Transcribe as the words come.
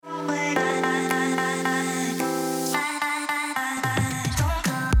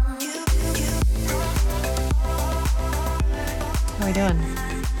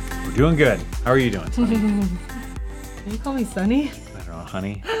Doing good. How are you doing, Sonny? Can you call me Sonny? I don't know,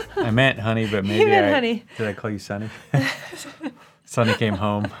 honey. I meant honey, but maybe You meant honey. Did I call you Sonny? Sonny came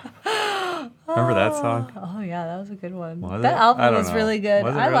home. Remember that song? Oh, yeah, that was a good one. Was That it? I album don't was know. really good.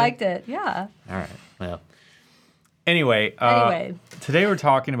 Was it I really? liked it. Yeah. All right. Well. Anyway. Today we're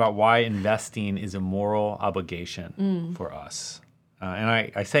talking about why investing is a moral obligation for us.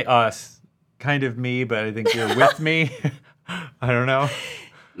 And I say us, kind of me, but I think you're with me. I don't know.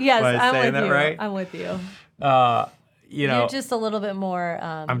 Yes, Am I I'm saying with that you. right? I'm with you. You're just a little bit more.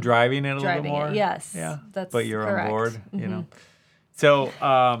 I'm driving it a little bit driving more. it, yes, Yeah. that's But you're correct. on board, you know. So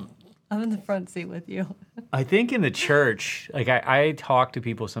I'm in the front seat with you. I think in the church, like I talk to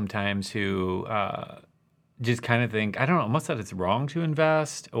people sometimes who just kind of think, I don't know, almost that it's wrong to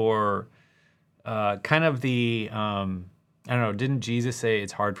invest, or kind of the, I don't know, didn't Jesus say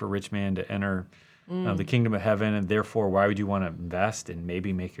it's hard for a rich man to enter the kingdom of heaven, and therefore why would you want to invest and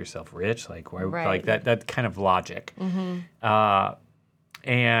maybe make yourself rich? Like why? Right. Like that kind of logic.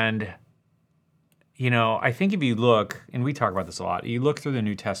 And you know, I think if you look, and we talk about this a lot, you look through the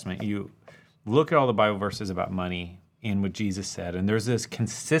New Testament, you look at all the Bible verses about money and what Jesus said, and there's this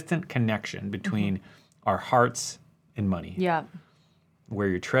consistent connection between our hearts and money. Yeah. Where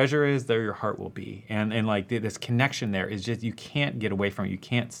your treasure is, there your heart will be. And like this connection there is just, you can't get away from it. You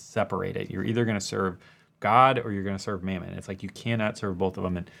can't separate it. You're either going to serve God or you're going to serve mammon. It's like you cannot serve both of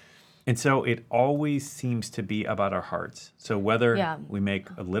them. And so it always seems to be about our hearts. So whether we make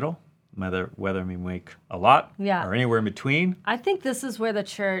a little, whether we make a lot, or anywhere in between. I think this is where the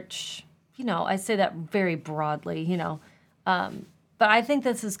church, I say that very broadly, but I think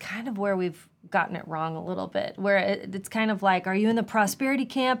this is kind of where we've gotten it wrong a little bit, where it's kind of like, are you in the prosperity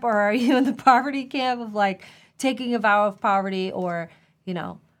camp or are you in the poverty camp of like taking a vow of poverty, or,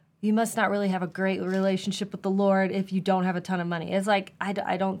 you must not really have a great relationship with the Lord if you don't have a ton of money. It's like, I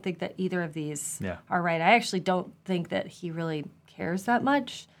don't think that either of these are right. I actually don't think that he really cares that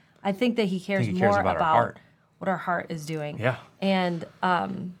much. I think that he cares more about our heart. What our heart is doing. Yeah. And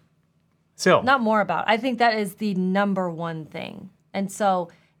so not more about. I think that is the number one thing. And so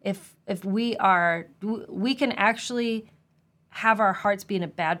if we can actually have our hearts be in a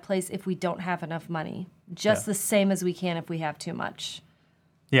bad place if we don't have enough money, just the same as we can if we have too much.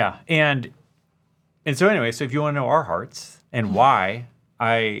 Yeah. And so anyway, so if you want to know our hearts and why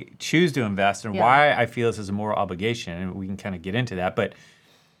I choose to invest and why I feel this is a moral obligation, and we can kind of get into that, but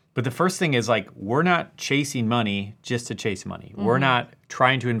the first thing is, like, we're not chasing money just to chase money. We're not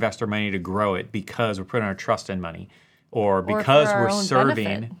trying to invest our money to grow it because we're putting our trust in money, or because we're serving.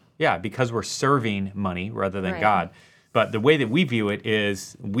 Benefit. Yeah, because we're serving money rather than God. But the way that we view it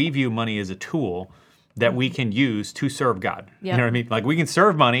is, we view money as a tool that we can use to serve God. You know what I mean? Like, we can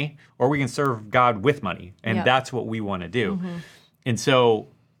serve money, or we can serve God with money, and that's what we want to do. And so,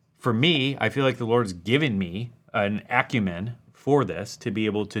 for me, I feel like the Lord's given me an acumen for this, to be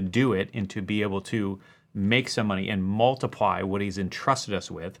able to do it and to be able to make some money and multiply what he's entrusted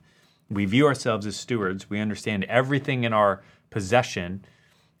us with. We view ourselves as stewards. We understand everything in our possession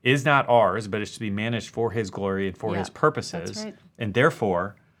is not ours, but it's to be managed for his glory and for his purposes. That's right. And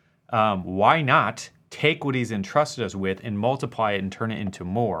therefore, why not take what he's entrusted us with and multiply it and turn it into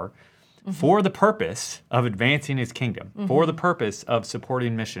more for the purpose of advancing his kingdom, for the purpose of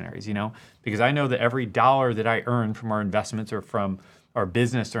supporting missionaries, Because I know that every dollar that I earn from our investments or from our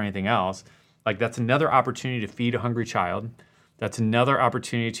business or anything else, like, that's another opportunity to feed a hungry child. That's another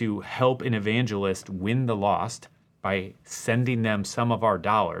opportunity to help an evangelist win the lost by sending them some of our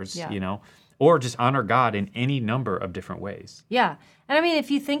dollars, or just honor God in any number of different ways. Yeah. And I mean, if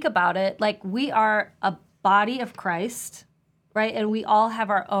you think about it, like, we are a body of Christ, right? And we all have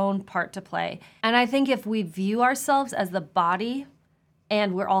our own part to play. And I think if we view ourselves as the body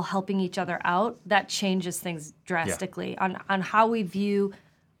and we're all helping each other out, that changes things drastically on how we view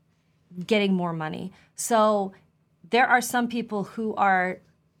getting more money. So there are some people who are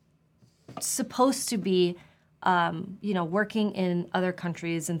supposed to be, working in other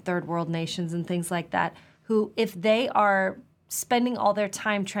countries and third world nations and things like that, who, if they are spending all their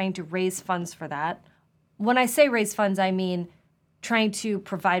time trying to raise funds for that, when I say raise funds, I mean trying to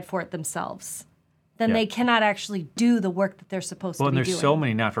provide for it themselves, then they cannot actually do the work that they're supposed to be doing. Well, and there's so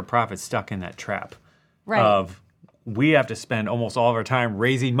many not-for-profits stuck in that trap of, we have to spend almost all of our time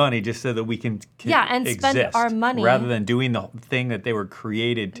raising money just so that we can and exist, spend our money rather than doing the thing that they were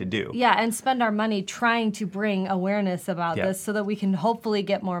created to do. Yeah, and spend our money trying to bring awareness about this so that we can hopefully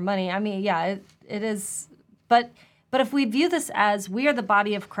get more money. I mean, it is, but if we view this as we are the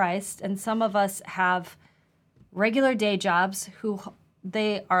body of Christ, and some of us have regular day jobs who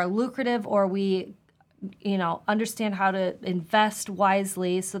they are lucrative, or we understand how to invest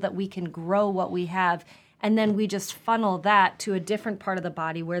wisely so that we can grow what we have. And then we just funnel that to a different part of the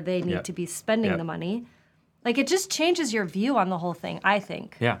body where they need to be spending the money. Like, it just changes your view on the whole thing, I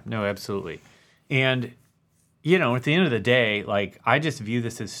think. Yeah, no, absolutely. And, at the end of the day, like, I just view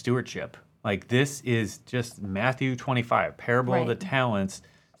this as stewardship. Like, this is just Matthew 25, parable of the talents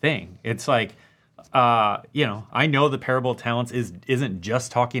thing. It's like, I know the parable of talents isn't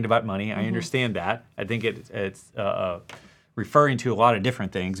just talking about money. I understand that. I think it's referring to a lot of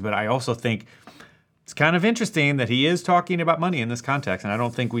different things, but I also think it's kind of interesting that he is talking about money in this context, and I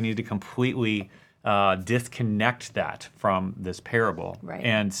don't think we need to completely disconnect that from this parable. Right.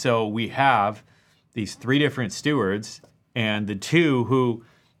 And so we have these three different stewards, and the two who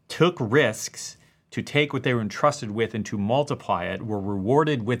took risks to take what they were entrusted with and to multiply it were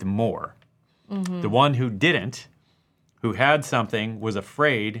rewarded with more. The one who didn't, who had something, was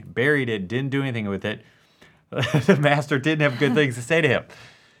afraid, buried it, didn't do anything with it, the master didn't have good things to say to him.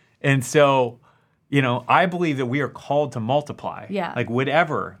 And so, I believe that we are called to multiply. Yeah. Like,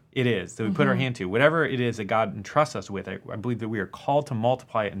 whatever it is that we put our hand to, whatever it is that God entrusts us with, I believe that we are called to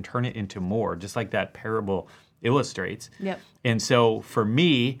multiply it and turn it into more, just like that parable illustrates. Yep. And so for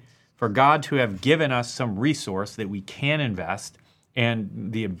me, for God to have given us some resource that we can invest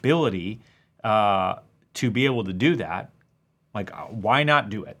and the ability to be able to do that, like, why not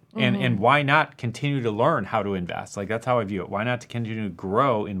do it? And why not continue to learn how to invest? Like, that's how I view it. Why not to continue to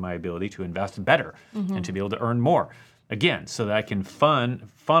grow in my ability to invest better and to be able to earn more? Again, so that I can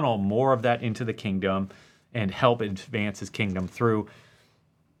funnel more of that into the kingdom and help advance his kingdom through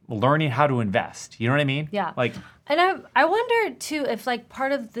learning how to invest. You know what I mean? Yeah. Like, and I wonder, too, if, like,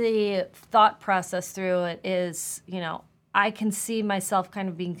 part of the thought process through it is, I can see myself kind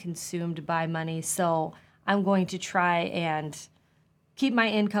of being consumed by money, so I'm going to try and keep my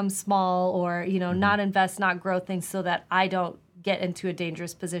income small or, not invest, not grow things so that I don't get into a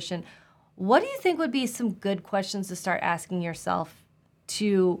dangerous position. What do you think would be some good questions to start asking yourself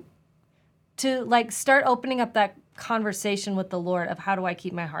to like start opening up that conversation with the Lord of how do I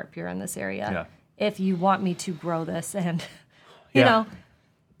keep my heart pure in this area if you want me to grow this and, you know.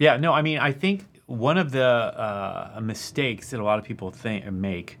 Yeah, no, I mean, I think one of the mistakes that a lot of people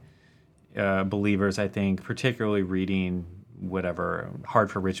make, believers, I think, particularly reading whatever,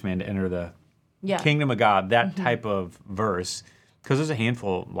 Hard for Rich Man to Enter the Kingdom of God, that type of verse, because there's a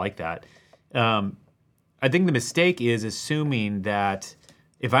handful like that. I think the mistake is assuming that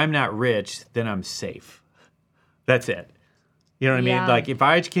if I'm not rich, then I'm safe. That's it. You know what I mean? Like, if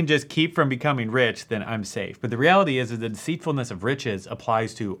I can just keep from becoming rich, then I'm safe. But the reality is that the deceitfulness of riches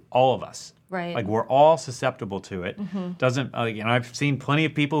applies to all of us. Right. Like, we're all susceptible to it. I've seen plenty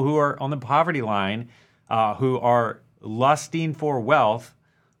of people who are on the poverty line who are lusting for wealth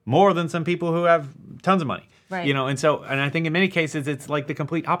more than some people who have tons of money. Right. And I think in many cases it's like the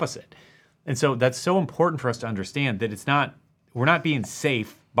complete opposite. And so that's so important for us to understand that we're not being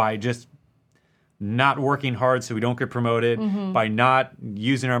safe by just not working hard so we don't get promoted, by not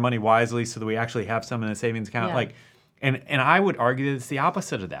using our money wisely so that we actually have some in a savings account. Like, and I would argue that it's the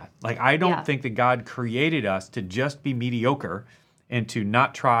opposite of that. Like, I don't think that God created us to just be mediocre and to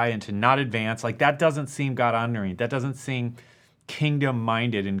not try and to not advance. Like, that doesn't seem God-honoring. That doesn't seem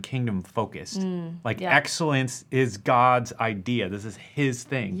kingdom-minded and kingdom-focused. Excellence is God's idea. This is his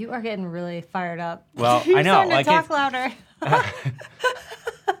thing. You are getting really fired up. Well, You're I know. Starting to talk louder.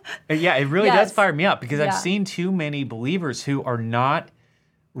 Yeah, it really does fire me up because I've seen too many believers who are not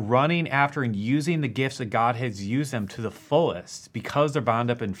running after and using the gifts that God has used them to the fullest because they're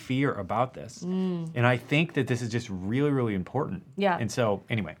bound up in fear about this. And I think that this is just really, really important. Yeah. And so,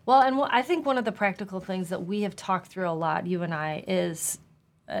 anyway. Well, I think one of the practical things that we have talked through a lot, you and I, is,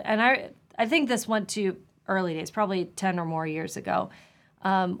 and I think this went to early days, probably 10 or more years ago,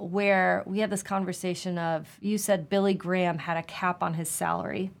 where we had this conversation of, you said Billy Graham had a cap on his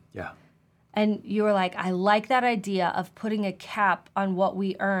salary. Yeah. And you were like, I like that idea of putting a cap on what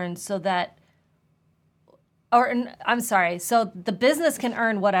we earn so that, so the business can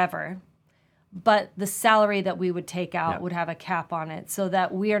earn whatever, but the salary that we would take out would have a cap on it so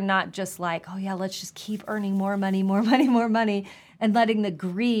that we are not just like, oh yeah, let's just keep earning more money, and letting the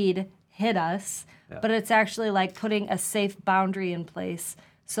greed hit us. Yeah. But it's actually like putting a safe boundary in place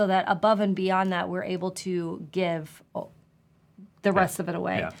so that above and beyond that, we're able to give the rest of it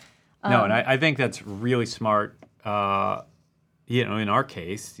away. Yeah. No, and I think that's really smart. In our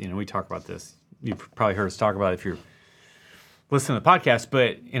case, we talk about this. You've probably heard us talk about it if you're listening to the podcast,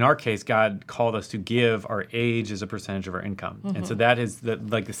 but in our case, God called us to give our age as a percentage of our income. And so that is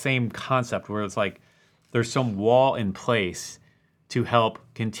the same concept where it's like there's some wall in place to help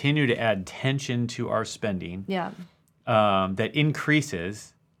continue to add tension to our spending. Yeah. That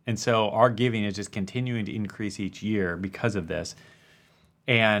increases. And so our giving is just continuing to increase each year because of this.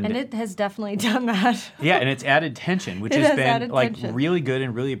 And it has definitely done that. Yeah, and it's added tension, which It has has been added like tension. really good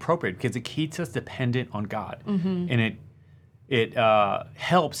and really appropriate because it keeps us dependent on God. And it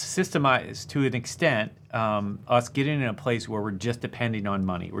helps systemize to an extent us getting in a place where we're just depending on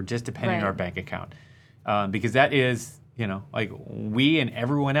money. We're just depending on our bank account. Because that is, like we and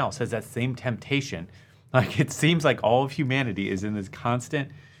everyone else has that same temptation. Like it seems like all of humanity is in this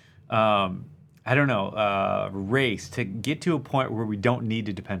constant race to get to a point where we don't need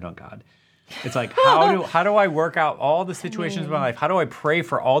to depend on God. It's like, how do I work out all the situations of my life? How do I pray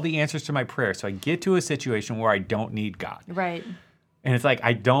for all the answers to my prayers so I get to a situation where I don't need God? Right. And it's like,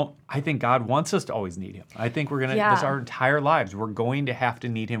 I think God wants us to always need him. I think that's our entire lives. We're going to have to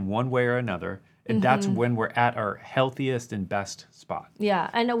need him one way or another. And that's when we're at our healthiest and best spot. Yeah.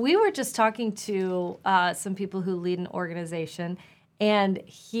 And we were just talking to some people who lead an organization. And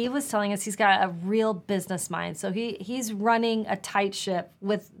he was telling us he's got a real business mind. So he's running a tight ship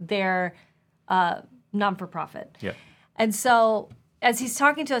with their non-for-profit. Yeah. And so as he's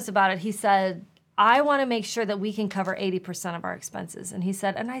talking to us about it, he said, I want to make sure that we can cover 80% of our expenses. And he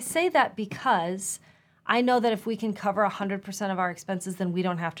said, and I say that because I know that if we can cover 100% of our expenses, then we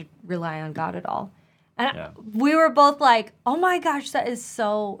don't have to rely on God at all. And we were both like, oh my gosh, that is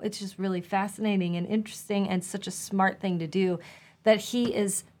it's just really fascinating and interesting and such a smart thing to do. That he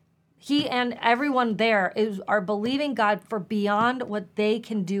and everyone there are believing God for beyond what they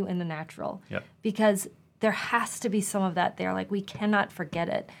can do in the natural. Yep. Because there has to be some of that there. Like, we cannot forget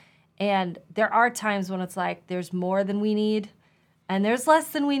it. And there are times when it's like, there's more than we need, and there's less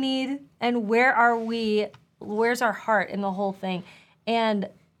than we need. And where are we? Where's our heart in the whole thing? And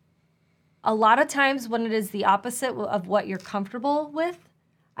a lot of times when it is the opposite of what you're comfortable with,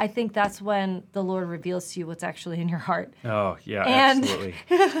 I think that's when the Lord reveals to you what's actually in your heart. Oh, yeah, and absolutely.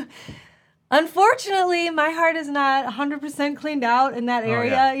 Unfortunately, my heart is not 100% cleaned out in that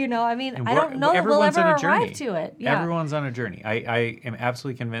area. I don't know if we'll ever arrive to it. Yeah. Everyone's on a journey. I am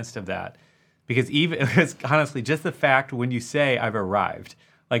absolutely convinced of that. Because honestly, just the fact when you say I've arrived,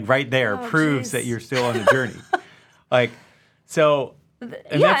 like right there proves that you're still on the journey. Like, so,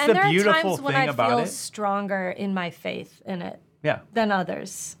 and that's the beautiful thing about it. There are times when I feel stronger in my faith in it. Yeah. Than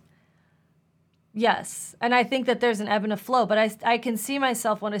others. Yes. And I think that there's an ebb and a flow, but I can see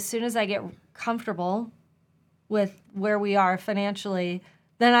myself as soon as I get comfortable with where we are financially,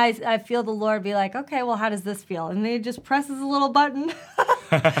 then I feel the Lord be like, okay, well, how does this feel? And then he just presses a little button.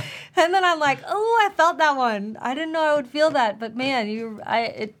 And then I'm like, oh, I felt that one. I didn't know I would feel that. But man,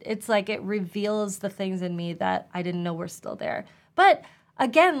 it's like it reveals the things in me that I didn't know were still there. But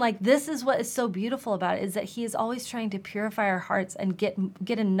again, like, this is what is so beautiful about it, is that he is always trying to purify our hearts and get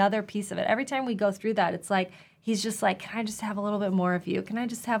another piece of it. Every time we go through that, it's like, he's just like, can I just have a little bit more of you? Can I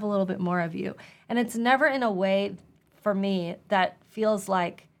just have a little bit more of you? And it's never in a way, for me, that feels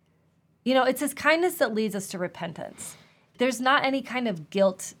like, it's his kindness that leads us to repentance. There's not any kind of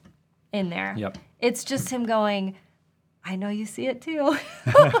guilt in there. Yep. It's just him going, I know you see it too.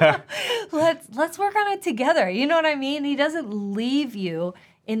 Let's work on it together. You know what I mean? He doesn't leave you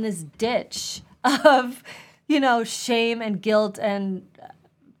in this ditch of, shame and guilt and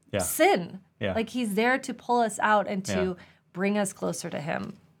sin. Yeah. Like, he's there to pull us out and to bring us closer to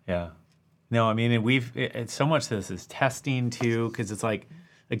him. Yeah. No, I mean, and so much of this is testing too, because it's like,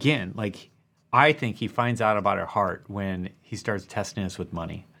 again, like, I think he finds out about our heart when he starts testing us with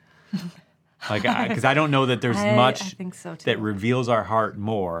money. Like, because I don't know that there's much that reveals our heart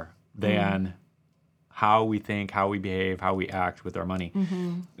more than how we think, how we behave, how we act with our money.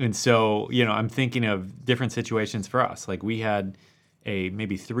 Mm-hmm. And so, I'm thinking of different situations for us. Like, we had a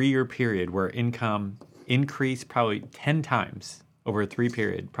maybe 3-year period where income increased probably 10 times over a 3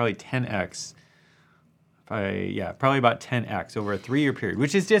 period, probably 10x. Probably about 10x over a 3-year period,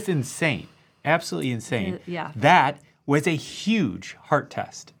 which is just insane. Absolutely insane. Yeah. That was a huge heart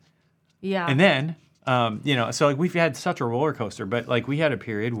test. Yeah. And then, so like we've had such a roller coaster, but like we had a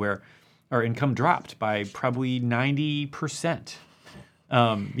period where our income dropped by probably 90%.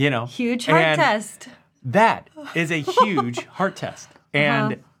 Huge heart test. That is a huge heart test.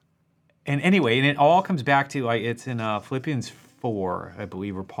 And anyway, and it all comes back to, it's in Philippians 4, I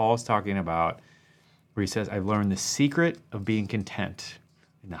believe, where Paul's talking about, where he says, I've learned the secret of being content.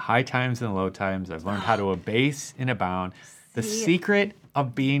 In the high times and the low times, I've learned how to abase and abound. The secret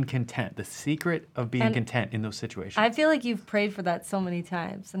of being content. The secret of being content in those situations. I feel like you've prayed for that so many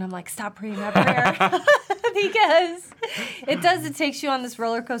times. And I'm like, stop praying that prayer. Because it takes you on this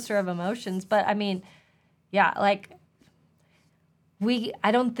roller coaster of emotions. But I mean, like,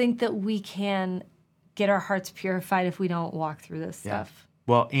 I don't think that we can get our hearts purified if we don't walk through this stuff.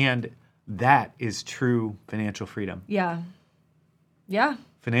 Well, and that is true financial freedom. Yeah.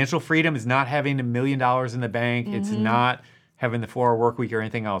 Financial freedom is not having $1 million in the bank. It's not having the 4-hour work week or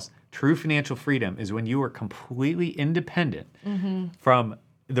anything else. True financial freedom is when you are completely independent from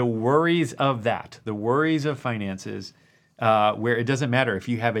the worries of the worries of finances, where it doesn't matter if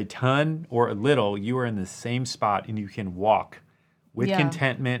you have a ton or a little, you are in the same spot and you can walk with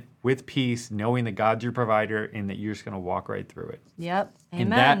contentment, with peace, knowing that God's your provider and that you're just going to walk right through it. Yep.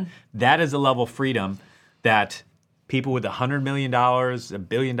 Amen. And that is a level of freedom that people with $100 million, $1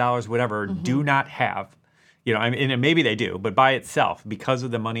 billion, whatever, do not have. You know, and maybe they do, but by itself, because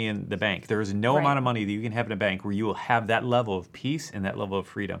of the money in the bank, there is no amount of money that you can have in a bank where you will have that level of peace and that level of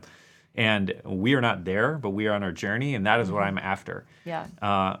freedom. And we are not there, but we are on our journey, and that is what I'm after. Yeah.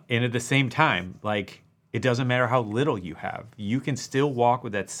 And at the same time, like, it doesn't matter how little you have. You can still walk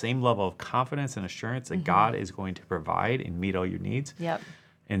with that same level of confidence and assurance that God is going to provide and meet all your needs. Yep.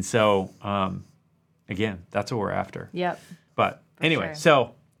 And so, again, that's what we're after. Yep. But anyway,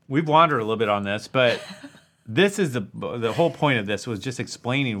 so we've wandered a little bit on this, but this is the whole point of this was just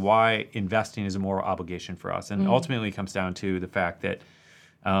explaining why investing is a moral obligation for us. And ultimately it comes down to the fact that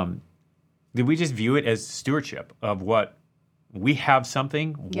we just view it as stewardship of what we have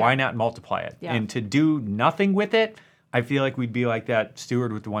something, why not multiply it? Yeah. And to do nothing with it, I feel like we'd be like that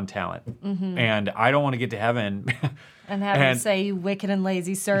steward with the one talent. And I don't want to get to heaven and have him say, you wicked and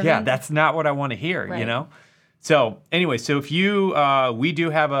lazy servant. Yeah, that's not what I want to hear, you know? So anyway, so if you, we do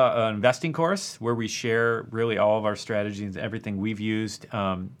have an investing course where we share really all of our strategies, everything we've used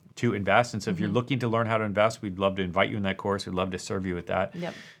to invest. And so if you're looking to learn how to invest, we'd love to invite you in that course. We'd love to serve you with that.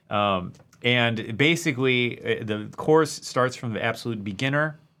 Yep. And basically, the course starts from the absolute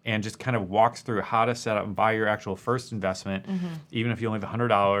beginner and just kind of walks through how to set up and buy your actual first investment, even if you only have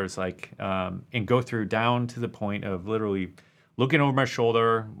 $100, like, and go through down to the point of literally looking over my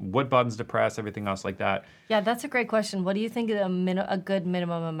shoulder, what buttons to press, everything else like that. Yeah, that's a great question. What do you think a good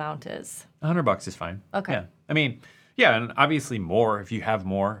minimum amount is? $100 is fine. Okay. Yeah. I mean, yeah, and obviously more if you have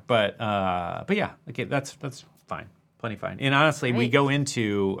more, but yeah, okay, that's fine. Plenty fine. And honestly, we go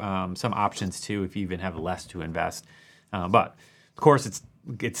into some options too if you even have less to invest. But of course,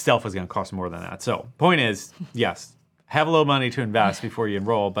 itself is going to cost more than that. So point is, yes, have a little money to invest before you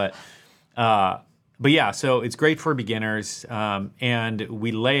enroll. But yeah, so it's great for beginners. And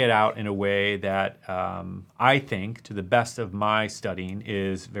we lay it out in a way that I think, to the best of my studying,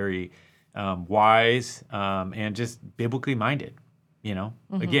 is very wise and just biblically minded. You know,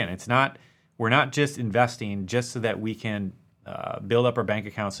 again, we're not just investing just so that we can build up our bank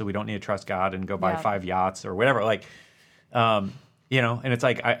account so we don't need to trust God and go buy 5 yachts or whatever. Like, you know, and it's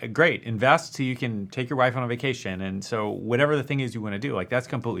like, great, invest so you can take your wife on a vacation. And so whatever the thing is you want to do, like, that's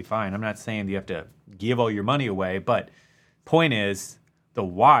completely fine. I'm not saying that you have to give all your money away, but point is, the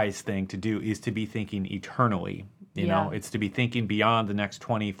wise thing to do is to be thinking eternally. You know, it's to be thinking beyond the next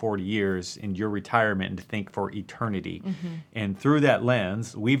 20, 40 years in your retirement and to think for eternity. And through that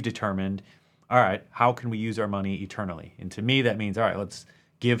lens, we've determined, all right, how can we use our money eternally? And to me, that means, all right, let's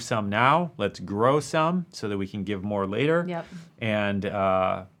give some now, let's grow some so that we can give more later. Yep. And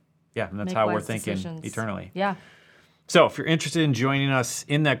and that's Make how we're wise thinking decisions. eternally. Yeah. So if you're interested in joining us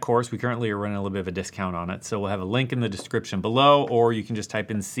in that course, we currently are running a little bit of a discount on it. So we'll have a link in the description below, or you can just type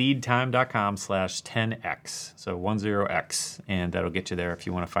in seedtime.com/10x. So 10x, and that'll get you there if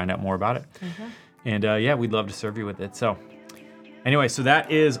you want to find out more about it. And we'd love to serve you with it. So anyway, so that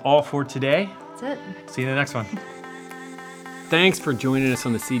is all for today. That's it. See you in the next one. Thanks for joining us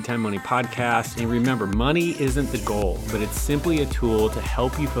on the Seed Time Money podcast. And remember, money isn't the goal, but it's simply a tool to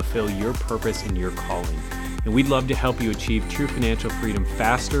help you fulfill your purpose and your calling. And we'd love to help you achieve true financial freedom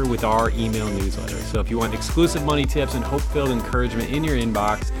faster with our email newsletter. So if you want exclusive money tips and hope-filled encouragement in your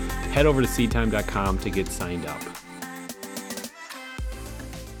inbox, head over to seedtime.com to get signed up.